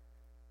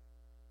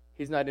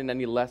 He's not in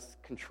any less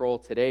control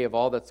today of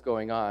all that's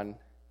going on.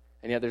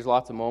 And yet there's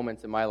lots of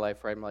moments in my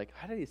life where I'm like,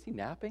 is he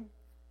napping?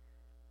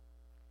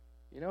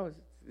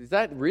 Is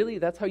that really,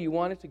 that's how you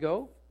want it to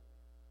go?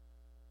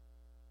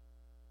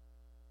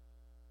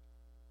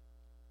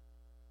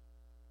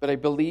 But I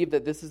believe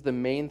that this is the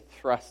main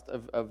thrust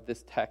of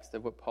this text,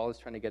 of what Paul is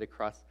trying to get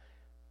across.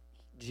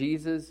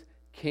 Jesus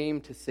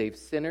came to save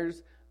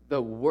sinners,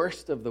 the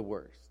worst of the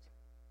worst.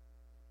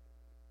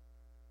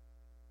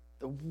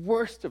 the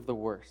worst of the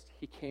worst,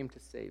 he came to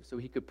save, so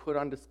he could put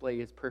on display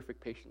his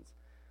perfect patience.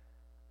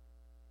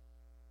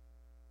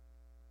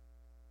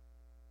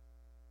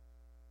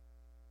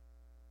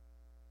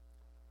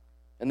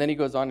 And then he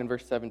goes on in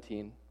verse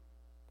 17.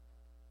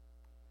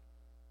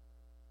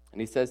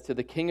 And he says, "To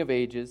the King of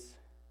ages,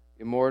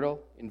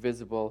 immortal,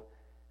 invisible,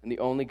 and the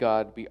only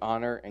God, be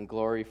honor and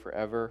glory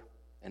forever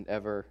and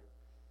ever.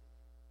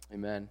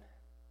 Amen."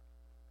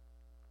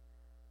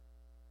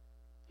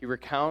 He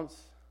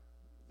recounts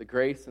the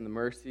grace and the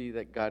mercy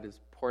that God has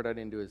poured out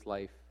into his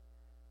life,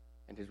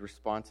 and his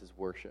response is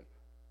worship.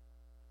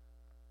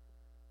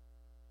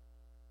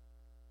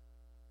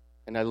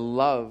 And I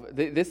love,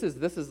 this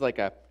is like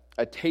a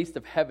taste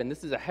of heaven.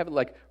 This is a heaven,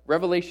 like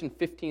Revelation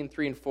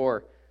 15:3-4.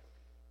 It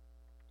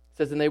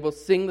says, "And they will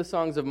sing the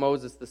songs of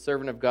Moses, the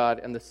servant of God,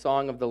 and the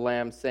song of the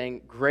Lamb,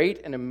 saying,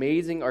 'Great and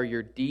amazing are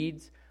your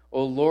deeds,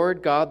 O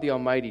Lord God the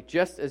Almighty.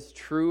 Just as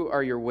true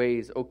are your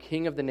ways, O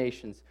King of the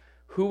nations.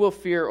 Who will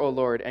fear, O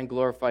Lord, and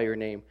glorify your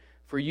name?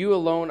 For you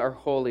alone are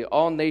holy.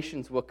 All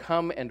nations will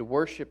come and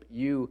worship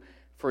you,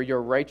 for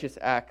your righteous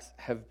acts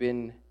have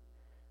been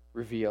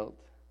revealed.'"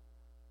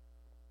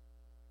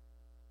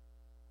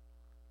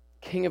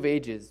 King of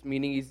ages,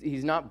 meaning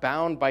he's not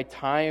bound by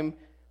time,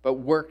 but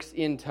works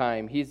in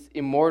time. He's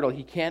immortal.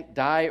 He can't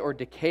die or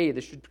decay.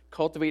 This should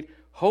cultivate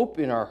hope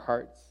in our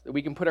hearts, that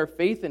we can put our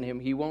faith in him.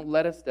 He won't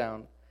let us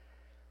down.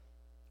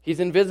 He's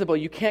invisible.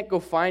 You can't go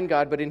find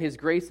God, but in his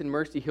grace and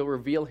mercy, he'll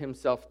reveal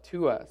himself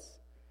to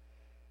us.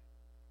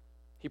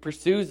 He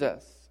pursues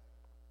us.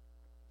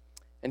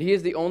 And he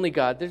is the only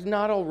God. There's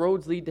not all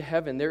roads lead to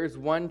heaven. There is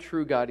one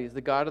true God. He's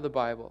the God of the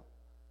Bible.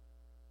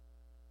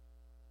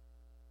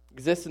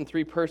 Exists in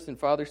three persons,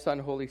 Father, Son,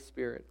 Holy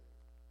Spirit.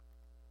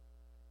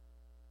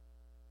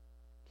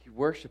 He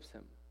worships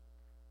him.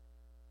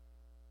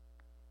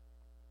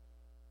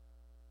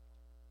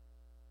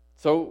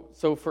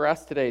 So for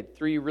us today,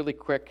 three really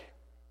quick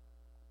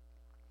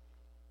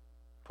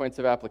points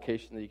of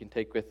application that you can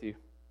take with you.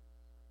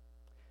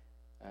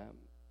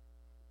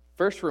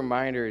 First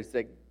reminder is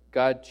that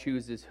God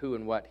chooses who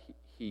and what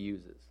he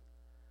uses.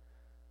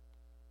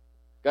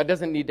 God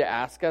doesn't need to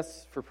ask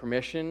us for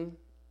permission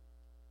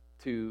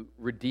to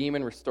redeem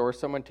and restore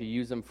someone, to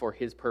use them for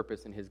his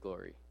purpose and his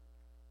glory.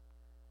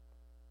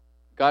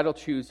 God will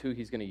choose who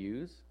he's going to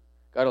use.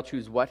 God will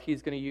choose what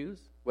he's going to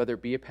use, whether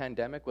it be a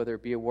pandemic, whether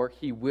it be a war.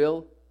 He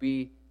will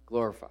be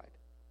glorified.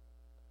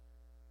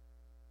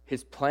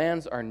 His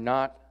plans are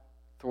not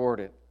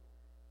thwarted.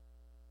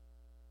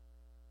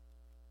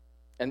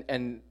 And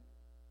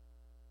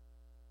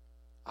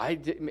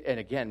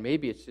again,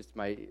 maybe it's just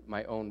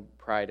my own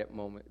pride at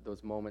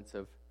those moments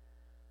of,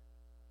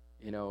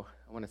 I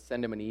want to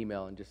send him an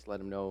email and just let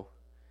him know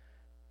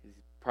he's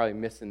probably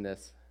missing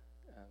this.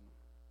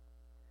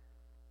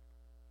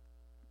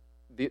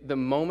 The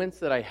moments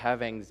that I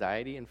have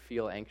anxiety and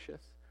feel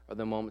anxious are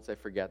the moments I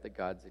forget that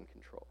God's in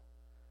control.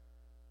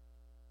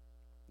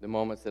 The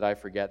moments that I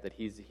forget that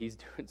he's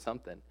doing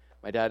something.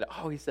 My dad,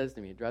 he says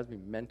to me, it drives me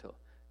mental.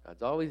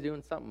 God's always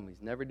doing something.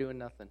 He's never doing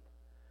nothing.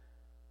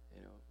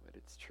 But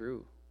it's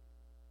true.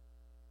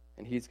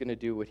 And he's going to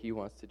do what he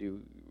wants to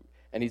do.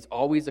 And he's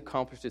always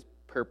accomplished his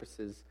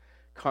purposes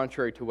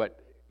contrary to what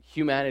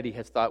humanity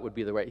has thought would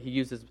be the right. He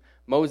uses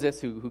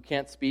Moses, who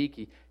can't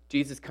speak.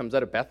 Jesus comes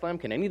out of Bethlehem.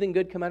 Can anything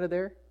good come out of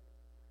there?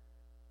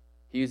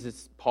 He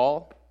uses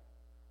Paul,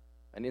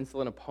 an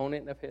insolent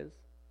opponent of his.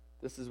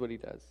 This is what he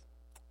does.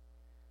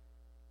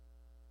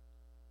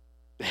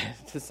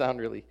 To sound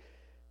really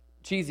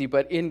cheesy,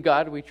 but in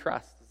God we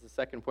trust is the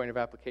second point of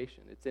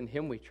application. It's in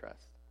him we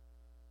trust.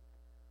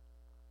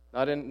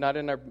 Not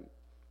in our...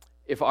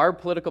 If our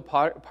political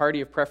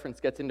party of preference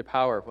gets into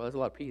power, well, there's a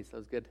lot of peace. That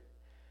was good.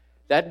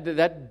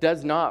 That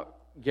does not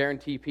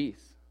guarantee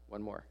peace.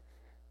 One more.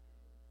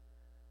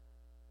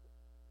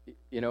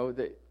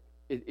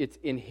 It's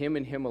in him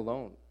and him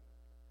alone.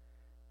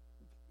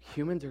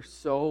 Humans are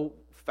so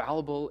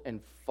fallible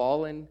and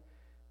fallen.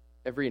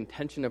 Every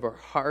intention of our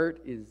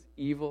heart is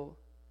evil.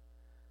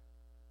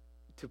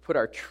 To put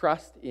our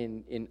trust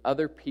in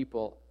other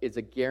people is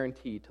a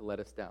guarantee to let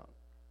us down.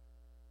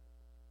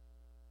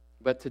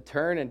 But to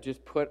turn and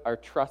just put our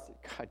trust,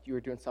 God, you are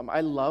doing something.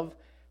 I love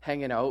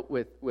hanging out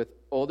with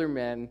older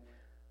men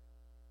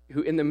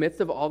who, in the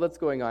midst of all that's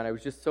going on, I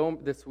was just so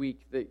this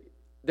week that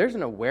there's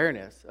an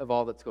awareness of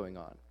all that's going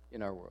on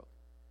in our world.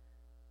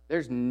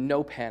 There's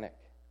no panic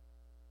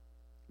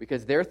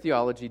because their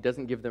theology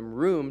doesn't give them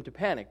room to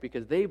panic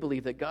because they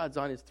believe that God's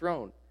on his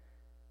throne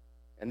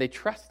and they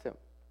trust him.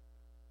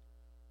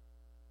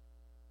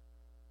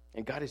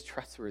 And God is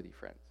trustworthy,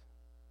 friends.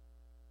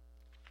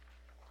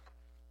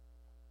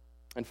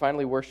 And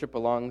finally, worship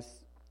belongs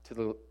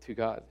to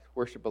God.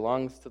 Worship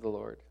belongs to the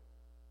Lord.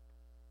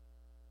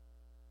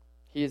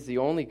 He is the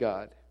only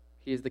God.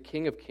 He is the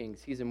King of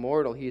kings. He's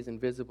immortal. He is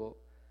invisible.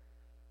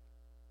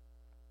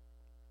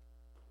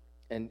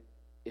 And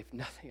if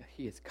nothing,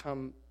 he has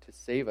come to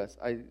save us.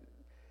 I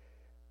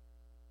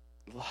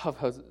love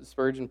how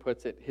Spurgeon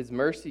puts it. His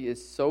mercy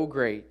is so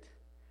great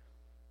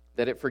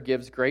that it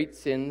forgives great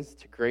sins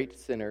to great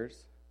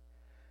sinners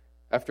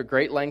after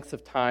great lengths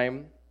of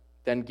time,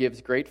 then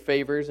gives great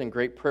favors and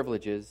great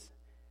privileges,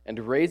 and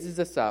raises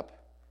us up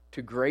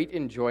to great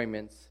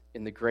enjoyments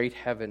in the great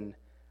heaven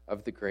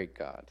of the great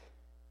God.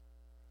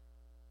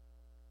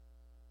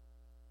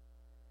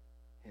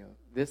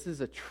 This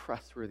is a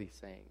trustworthy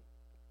saying.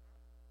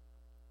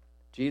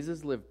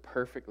 Jesus lived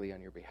perfectly on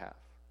your behalf.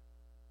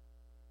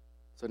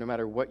 So no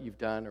matter what you've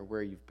done or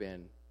where you've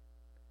been,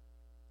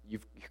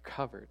 you're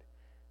covered.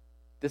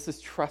 This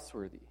is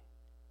trustworthy.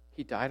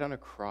 He died on a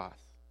cross,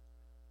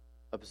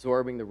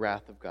 absorbing the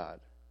wrath of God,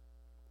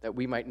 that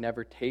we might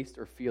never taste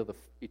or feel the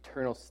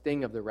eternal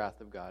sting of the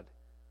wrath of God.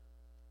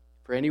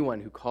 For anyone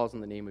who calls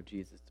on the name of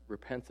Jesus,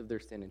 repents of their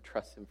sin, and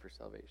trusts him for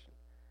salvation.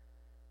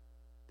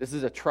 This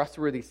is a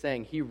trustworthy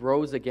saying. He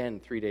rose again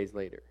 3 days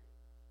later,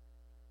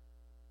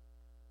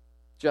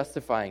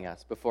 justifying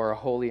us before a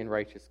holy and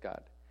righteous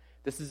God.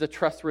 This is a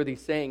trustworthy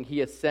saying. He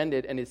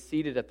ascended and is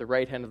seated at the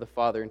right hand of the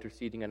Father,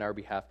 interceding on our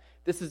behalf.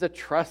 This is a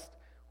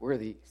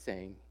trustworthy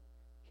saying.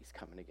 He's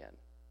coming again.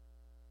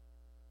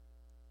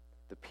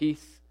 The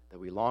peace that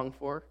we long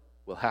for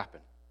will happen.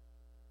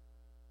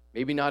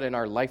 Maybe not in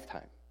our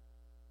lifetime.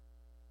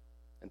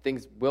 And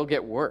things will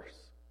get worse.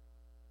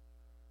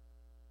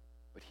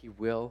 But he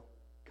will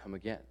come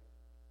again.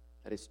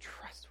 That is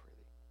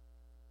trustworthy.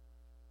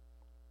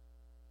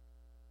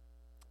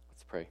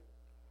 Let's pray.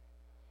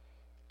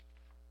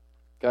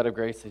 God of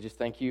grace, I just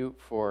thank you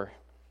for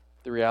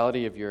the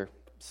reality of your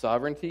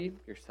sovereignty,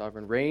 your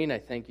sovereign reign. I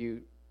thank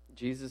you,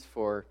 Jesus,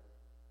 for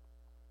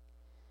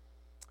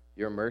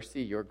your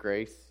mercy, your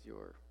grace,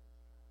 your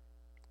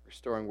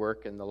restoring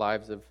work in the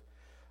lives of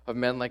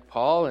men like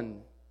Paul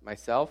and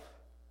myself.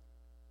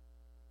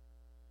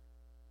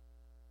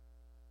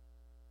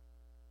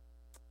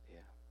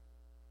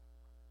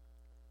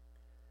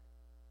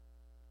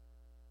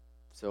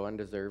 So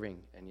undeserving,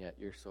 and yet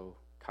you're so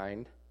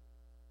kind.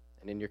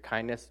 And in your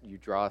kindness, you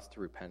draw us to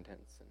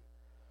repentance.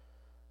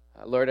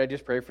 And Lord, I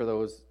just pray for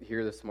those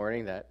here this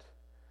morning that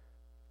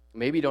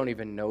maybe don't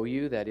even know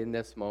you, that in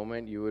this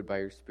moment you would, by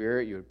your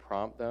Spirit, you would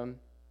prompt them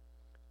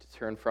to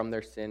turn from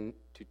their sin,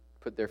 to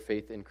put their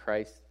faith in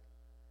Christ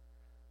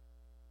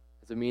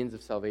as a means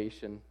of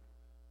salvation,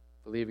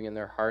 believing in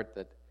their heart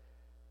that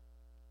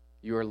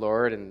you are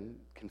Lord and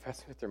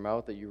confessing with their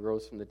mouth that you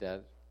rose from the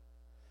dead.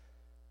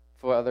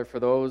 Father, for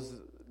those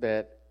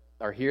that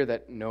are here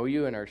that know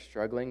you and are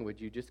struggling,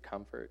 would you just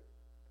comfort,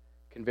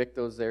 convict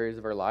those areas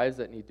of our lives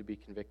that need to be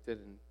convicted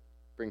and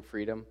bring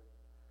freedom.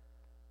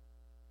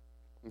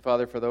 And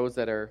Father, for those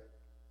that are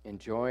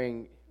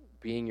enjoying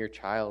being your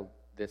child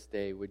this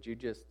day, would you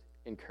just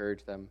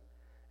encourage them,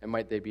 and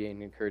might they be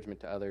an encouragement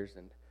to others.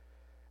 And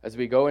as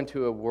we go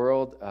into a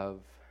world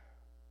of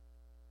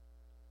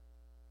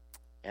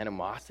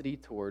animosity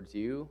towards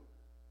you,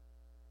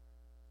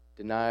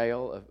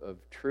 denial of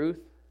truth,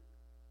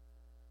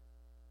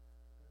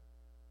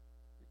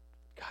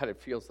 God,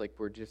 it feels like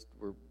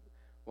we're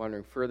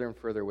wandering further and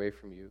further away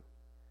from you.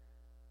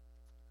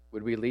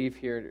 Would we leave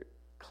here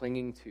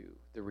clinging to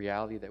the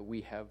reality that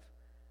we have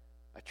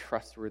a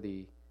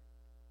trustworthy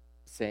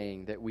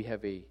saying, that we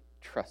have a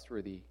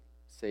trustworthy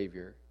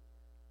Savior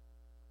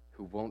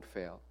who won't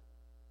fail,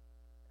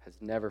 has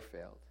never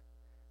failed,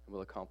 and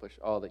will accomplish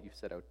all that you've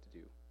set out to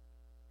do.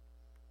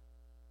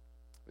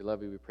 We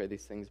love you. We pray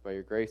these things by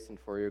your grace and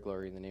for your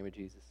glory in the name of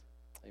Jesus.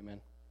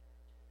 Amen.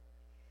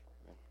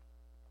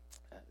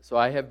 So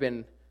I have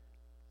been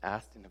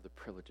asked and have the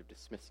privilege of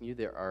dismissing you.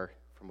 There are,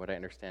 from what I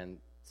understand,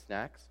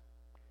 snacks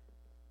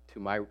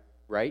to my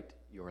right,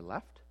 your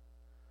left.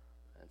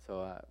 And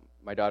so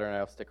my daughter and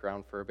I will stick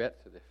around for a bit.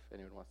 If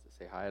anyone wants to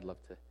say hi, I'd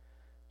love to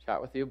chat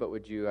with you. But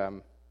would you... I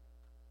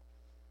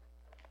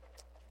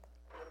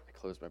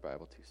closed my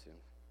Bible too soon.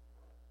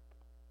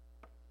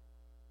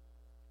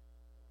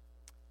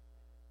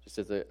 Just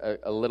as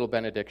a little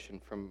benediction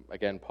from,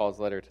 again, Paul's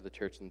letter to the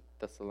church in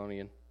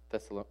Thessalonica.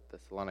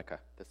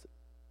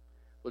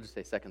 We'll just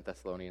say 2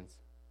 Thessalonians.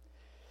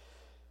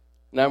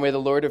 Now may the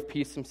Lord of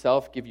peace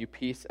himself give you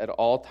peace at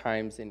all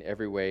times in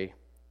every way.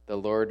 The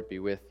Lord be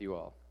with you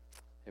all.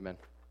 Amen.